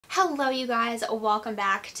Hello you guys, welcome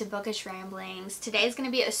back to Bookish Ramblings. Today is going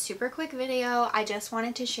to be a super quick video. I just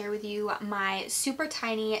wanted to share with you my super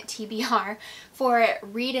tiny TBR for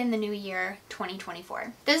Read in the New Year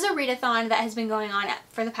 2024. This is a readathon that has been going on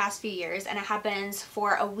for the past few years, and it happens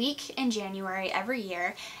for a week in January every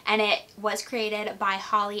year, and it was created by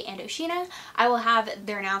Holly and Oshina. I will have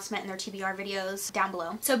their announcement and their TBR videos down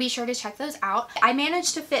below, so be sure to check those out. I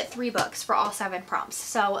managed to fit 3 books for all 7 prompts,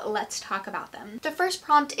 so let's talk about them. The first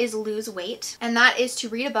prompt is lose weight, and that is to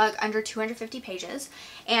read a book under 250 pages,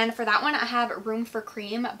 and for that one I have Room for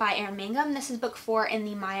Cream by Erynn Mangum. This is book 4 in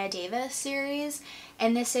the Maya Davis series,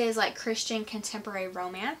 and this is like Christian contemporary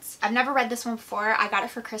romance. I've never read this one before. I got it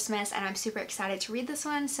for Christmas and I'm super excited to read this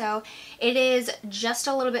one. So it is just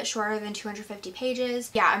a little bit shorter than 250 pages.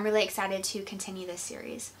 Yeah, I'm really excited to continue this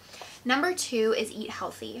series. Number 2 is Eat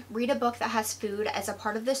Healthy. Read a book that has food as a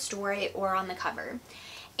part of the story or on the cover.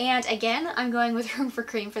 And again, I'm going with Room for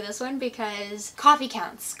Cream for this one because coffee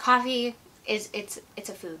counts. Coffee is, it's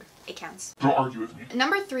a food. It counts. Don't argue with me.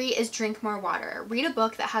 Number 3 is Drink More Water. Read a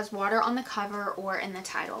book that has water on the cover or in the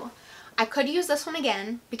title. I could use this one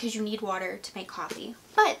again because you need water to make coffee,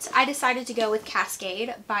 but I decided to go with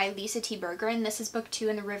Cascade by Lisa T. Bergren. This is book 2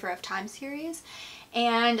 in the River of Time series,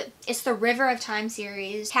 and it's the River of Time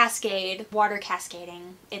series. Cascade, water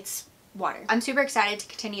cascading. It's water. I'm super excited to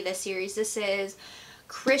continue this series. This is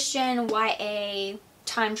Christian YA,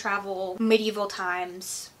 time travel, medieval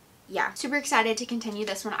times. Yeah, super excited to continue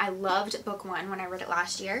this one. I loved book 1 when I read it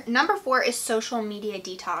last year. Number 4 is Social Media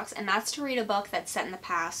Detox, and that's to read a book that's set in the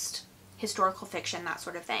past, historical fiction, that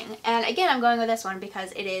sort of thing. And again, I'm going with this one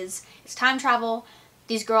because it's time travel.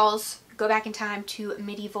 These girls go back in time to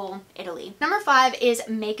medieval Italy. Number 5 is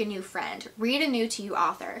Make a New Friend. Read a new to you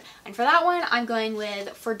author. And for that one, I'm going with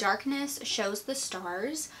For Darkness Shows the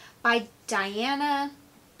Stars by Diana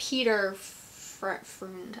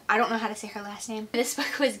Peterfreund. I don't know how to say her last name. This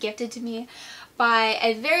book was gifted to me by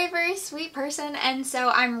a very, very sweet person, and so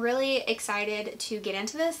I'm really excited to get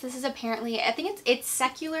into this. This is apparently, I think it's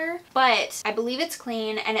secular, but I believe it's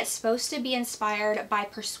clean, and it's supposed to be inspired by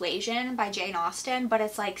Persuasion by Jane Austen, but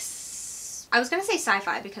it's like, I was gonna say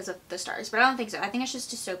sci-fi because of the stars, but I don't think so. I think it's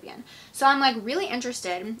just dystopian. So I'm like really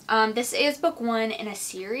interested. This is book 1 in a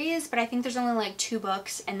series, but I think there's only like 2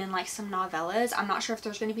 books and then like some novellas. I'm not sure if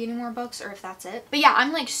there's gonna be any more books or if that's it. But yeah,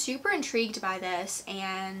 I'm like super intrigued by this,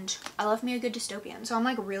 and I love me a good dystopian. So I'm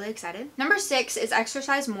like really excited. Number 6 is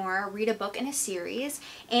Exercise More. Read a book in a series,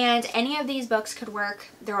 and any of these books could work.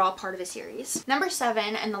 They're all part of a series. Number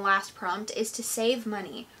 7 and the last prompt is to save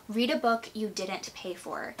money. Read a book you didn't pay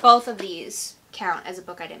for. Both of these count as a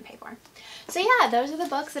book I didn't pay for. So yeah, those are the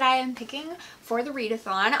books that I am picking for the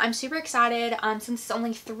readathon. I'm super excited since it's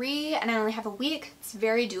only 3 and I only have a week. It's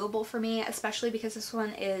very doable for me, especially because this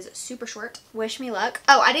one is super short. Wish me luck.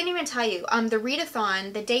 Oh, I didn't even tell you, the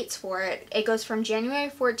readathon, the dates for it, it goes from January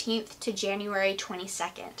 14th to January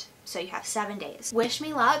 22nd. So you have 7 days. Wish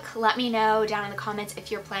me luck. Let me know down in the comments if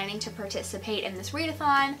you're planning to participate in this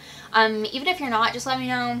readathon. Even if you're not, just let me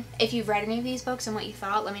know if you've read any of these books and what you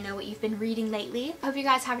thought. Let me know what you've been reading lately. Hope you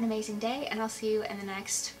guys have an amazing day, and I'll see you in the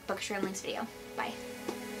next Bookish Ramblings video. Bye.